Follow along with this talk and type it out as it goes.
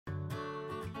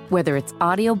Whether it's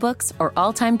audiobooks or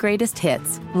all-time greatest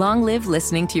hits, long live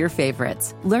listening to your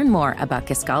favorites. Learn more about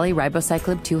Kisqali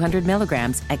Ribociclib 200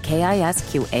 milligrams at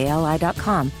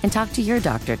KISQALI.com and talk to your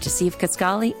doctor to see if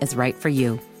Kisqali is right for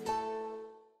you.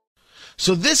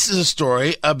 So this is a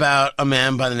story about a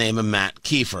man by the name of Matt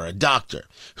Kiefer, a doctor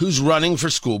who's running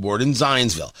for school board in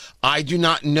Zionsville. I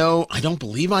don't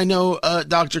believe I know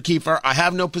Dr. Kiefer. I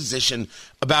have no position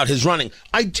about his running.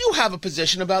 I do have a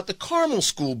position about the Carmel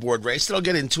school board race that I'll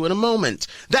get into in a moment.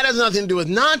 That has nothing to do with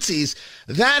Nazis.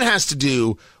 That has to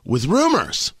do with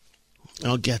rumors.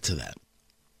 I'll get to that.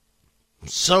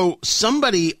 So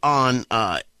somebody on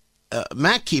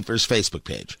Matt Kiefer's Facebook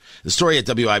page, the story at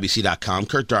WIBC.com,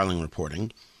 Kurt Darling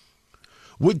reporting,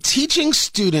 would teaching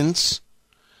students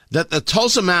that the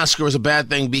Tulsa Massacre was a bad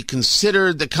thing be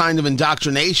considered the kind of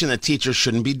indoctrination that teachers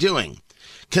shouldn't be doing?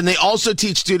 Can they also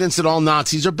teach students that all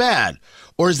Nazis are bad?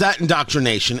 Or is that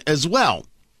indoctrination as well?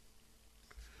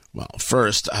 Well,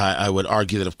 first, I would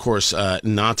argue that, of course,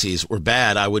 Nazis were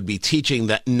bad. I would be teaching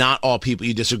that not all people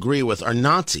you disagree with are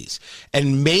Nazis.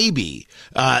 And maybe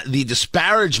the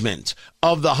disparagement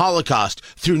of the Holocaust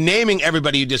through naming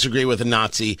everybody you disagree with a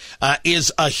Nazi is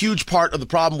a huge part of the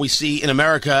problem we see in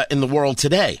America, in the world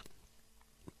today.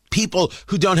 People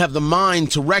who don't have the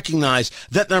mind to recognize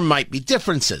that there might be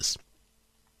differences.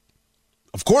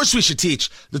 Of course, we should teach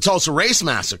the Tulsa Race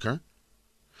Massacre.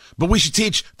 But we should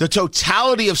teach the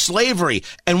totality of slavery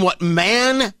and what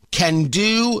man can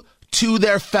do to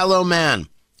their fellow man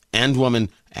and woman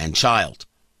and child.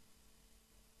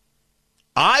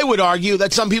 I would argue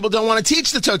that some people don't want to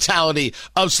teach the totality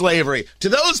of slavery. To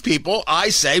those people, I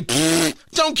say,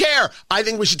 don't care. I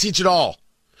think we should teach it all.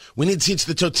 We need to teach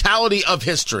the totality of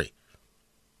history.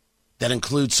 That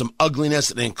includes some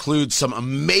ugliness. It includes some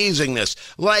amazingness,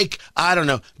 like,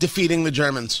 defeating the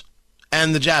Germans.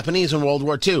 And the Japanese in World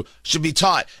War II should be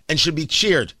taught and should be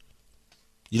cheered.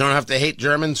 You don't have to hate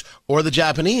Germans or the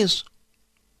Japanese.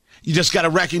 You just got to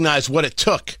recognize what it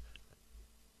took.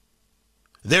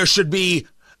 There should be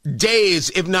days,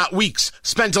 if not weeks,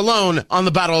 spent alone on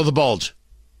the Battle of the Bulge.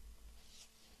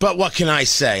 But what can I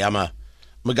say? I'm a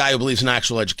guy who believes in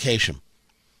actual education.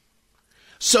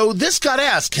 So this got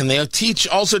asked, can they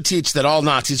also teach that all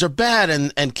Nazis are bad?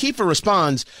 And Kiefer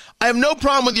responds, I have no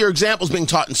problem with your examples being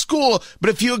taught in school,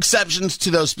 but a few exceptions to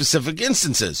those specific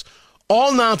instances.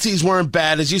 All Nazis weren't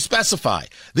bad as you specify.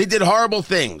 They did horrible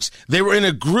things. They were in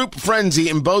a group frenzy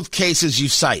in both cases you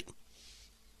cite.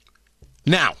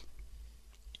 Now,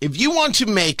 if you want to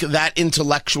make that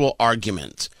intellectual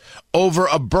argument over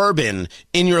a bourbon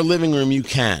in your living room, you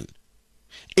can.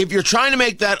 If you're trying to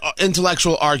make that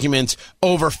intellectual argument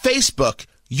over Facebook,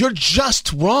 you're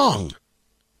just wrong.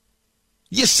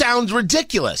 You sound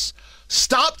ridiculous.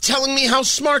 Stop telling me how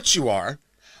smart you are.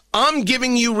 I'm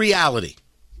giving you reality.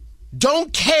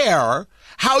 Don't care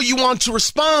how you want to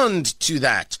respond to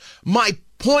that. My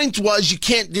point was you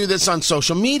can't do this on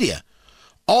social media.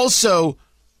 Also,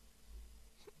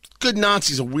 good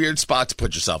Nazi is a weird spot to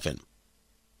put yourself in.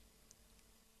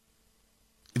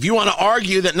 If you want to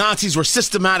argue that Nazis were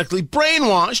systematically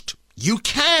brainwashed, you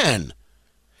can.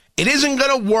 It isn't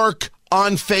going to work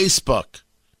on Facebook.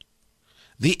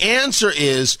 The answer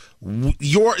is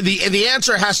the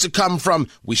answer has to come from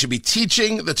we should be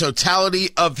teaching the totality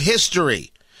of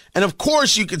history. And of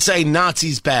course you could say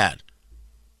Nazis bad.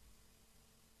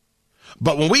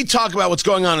 But when we talk about what's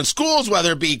going on in schools,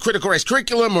 whether it be critical race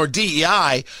curriculum or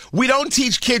DEI, we don't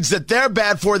teach kids that they're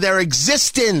bad for their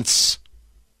existence,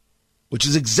 which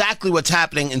is exactly what's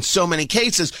happening in so many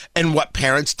cases and what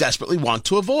parents desperately want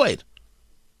to avoid.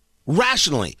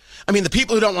 Rationally. I mean, the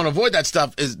people who don't want to avoid that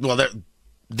stuff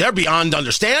they're beyond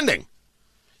understanding.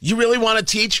 You really want to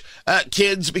teach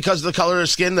kids because of the color of their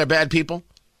skin they're bad people?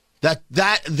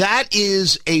 That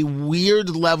is a weird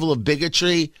level of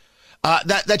bigotry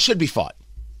that should be fought.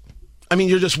 I mean,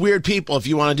 you're just weird people if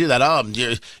you want to do that. Oh,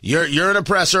 you're an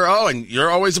oppressor. Oh, and you're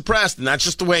always oppressed, and that's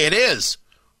just the way it is.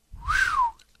 Whew.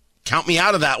 Count me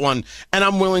out of that one, and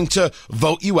I'm willing to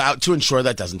vote you out to ensure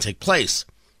that doesn't take place.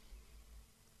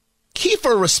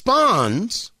 Kiefer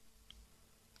responds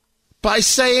by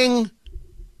saying,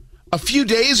 a few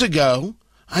days ago,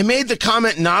 I made the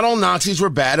comment not all Nazis were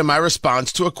bad in my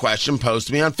response to a question posed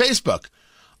to me on Facebook.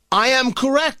 I am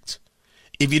correct.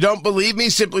 If you don't believe me,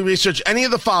 simply research any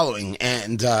of the following.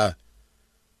 And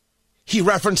he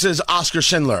references Oskar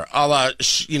Schindler,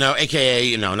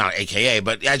 a.k.a., not a.k.a.,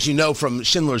 but as you know from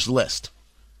Schindler's List.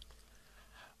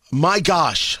 My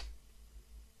gosh,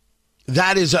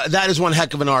 that is one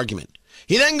heck of an argument.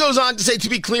 He then goes on to say, to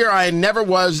be clear, I never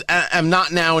was, am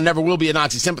not now, and never will be a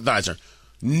Nazi sympathizer.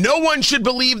 No one should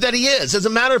believe that he is. As a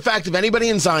matter of fact, if anybody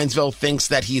in Zionsville thinks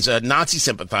that he's a Nazi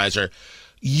sympathizer,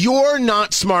 you're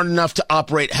not smart enough to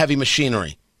operate heavy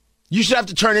machinery. You should have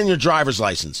to turn in your driver's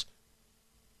license.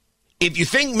 If you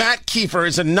think Matt Kiefer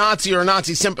is a Nazi or a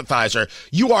Nazi sympathizer,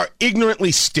 you are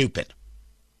ignorantly stupid.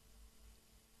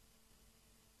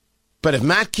 But if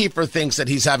Matt Kiefer thinks that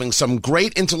he's having some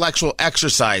great intellectual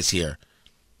exercise here,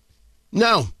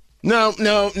 no,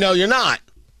 you're not.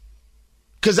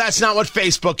 Because that's not what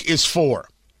Facebook is for.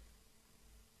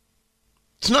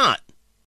 It's not.